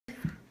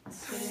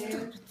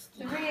2,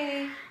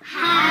 3.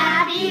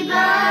 Happy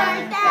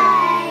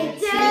birthday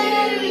to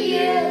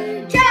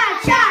you. Cha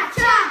cha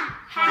cha.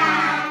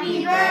 Happy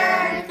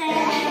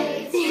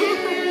birthday to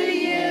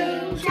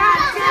you. Cha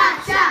cha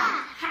cha.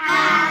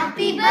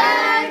 Happy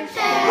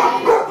birthday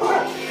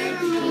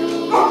to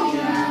you.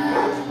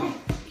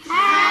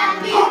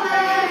 Happy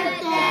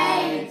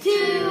birthday to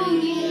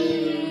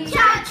you.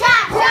 Cha cha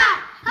cha.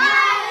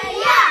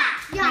 Hi-ya.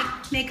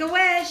 Make a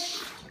wish.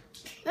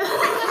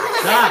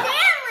 Stop.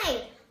 Stanley.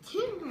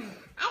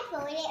 I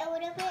bullied it a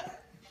little bit.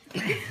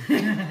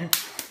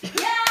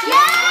 Yeah!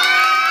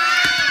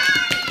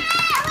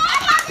 I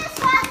got this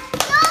one.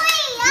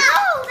 Julia!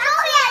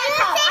 Julia, you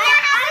sing a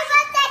happy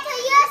birthday to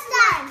your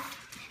son.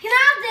 Can I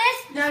have this?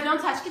 No, don't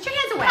touch. Get your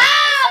hands away. Oh!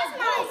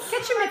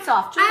 Get your mitts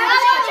off. Julia,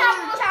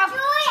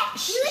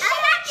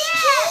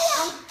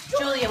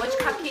 Julia, which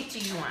cupcake do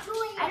you want?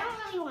 I don't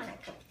really want a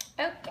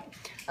cupcake. Okay.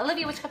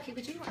 Olivia, which cupcake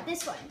would you want?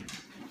 This one.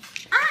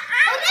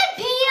 Oh, they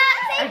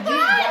peanuts. Are you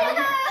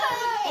yelling?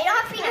 They don't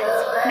have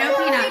peanuts. No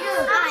peanuts.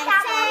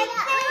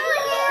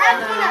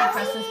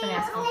 Preston's been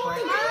asking for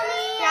it.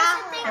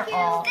 They're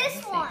all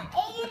this one.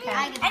 Okay.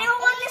 Anyone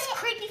want this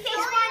creepy face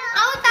one?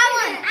 I want that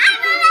one.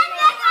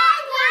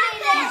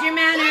 Use your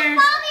manners.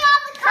 Mommy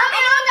all the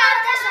comments. I got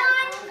this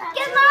one.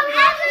 Give Mommy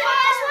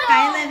this one.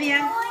 Hi, Olivia.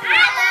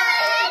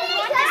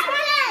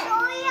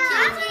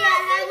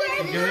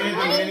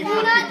 Any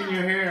cupcake in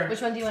your hair.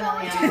 Which one do you want,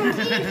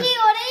 Olivia?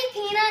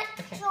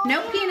 No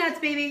peanuts,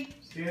 baby.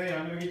 Stanley,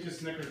 I'm gonna get you a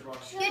Snickers bar. I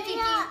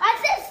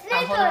said Oh,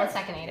 hold on one Snickers.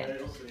 second, Aiden.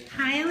 You'll see.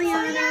 Hi,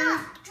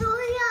 Eliana.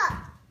 Julia.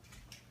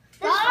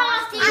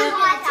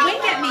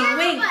 Wink at me,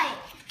 wink.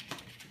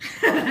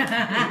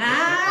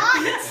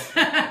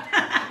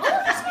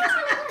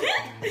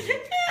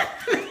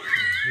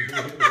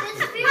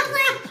 This feels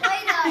like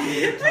Play-Doh.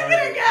 Look at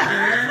her go.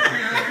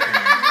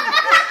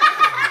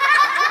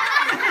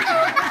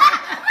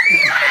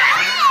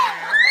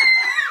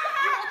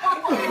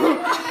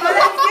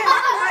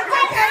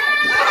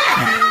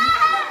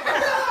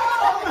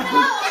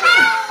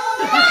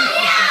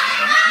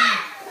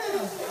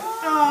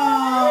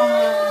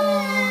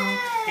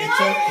 It's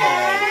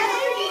okay.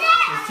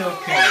 It's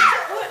okay.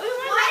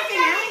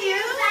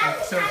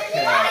 It's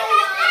okay.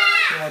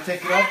 You wanna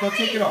take it off? Go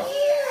take it off.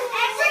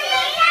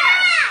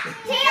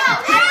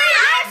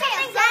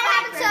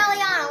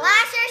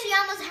 Last year, she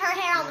almost, her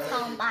hair almost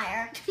fell on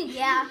fire.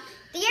 Yeah.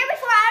 The year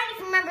before, I don't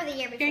even remember the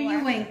year before. Here,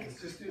 you wink.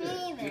 Let's just do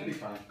this. You'll be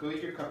fine. Go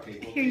eat your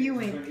cupcake. Here, you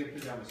wink. We're gonna get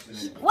pajamas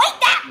soon. Wait,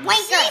 that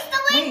winker. She's the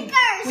Wink.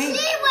 winker. Wink.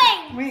 She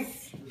winks. Wink.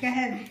 Go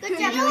ahead. Good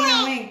job.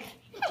 Angelina, wink.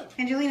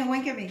 Angelina,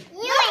 wink at me.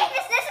 Look at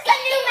this. This is a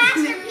new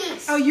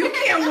masterpiece. Oh, you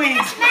can't wink.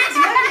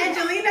 Look,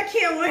 Angelina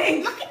can't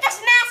wink. Look at this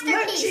Look,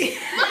 masterpiece. she...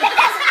 Look at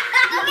this.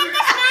 Look at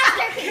this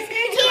masterpiece.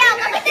 Tia,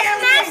 look at this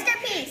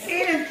masterpiece.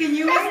 Aiden, can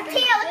you Tia, wink? look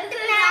at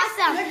this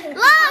awesome.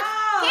 Look,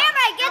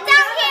 camera, get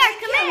down here.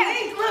 Come here.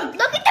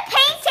 Look at the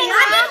painting.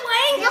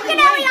 Look at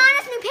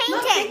Ariana's new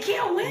Look, they painting.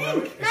 can't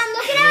wink. Mom,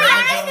 look at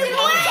Ariana's new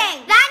painting.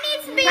 That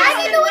needs to be. I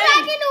can do it. I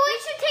can do it. We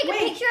should take a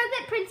picture of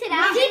it, print it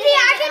out. Gigi,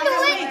 I can do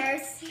it.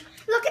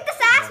 Look at this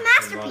ass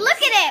masterpiece.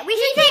 Look at it. We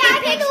should take a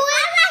picture.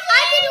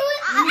 I can do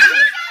it.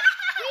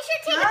 We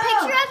should take a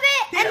picture of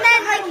it and then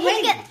like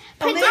take it,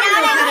 print it out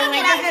and take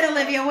it Go out. ahead,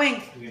 Olivia, wink.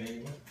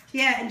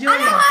 Yeah, I Julia.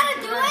 know how to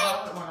do it.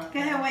 Go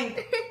ahead,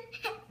 wink.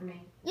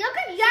 You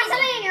got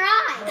something in your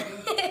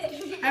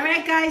eye. All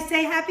right, guys,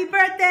 say happy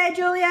birthday,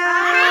 Julia.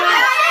 Happy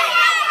birthday.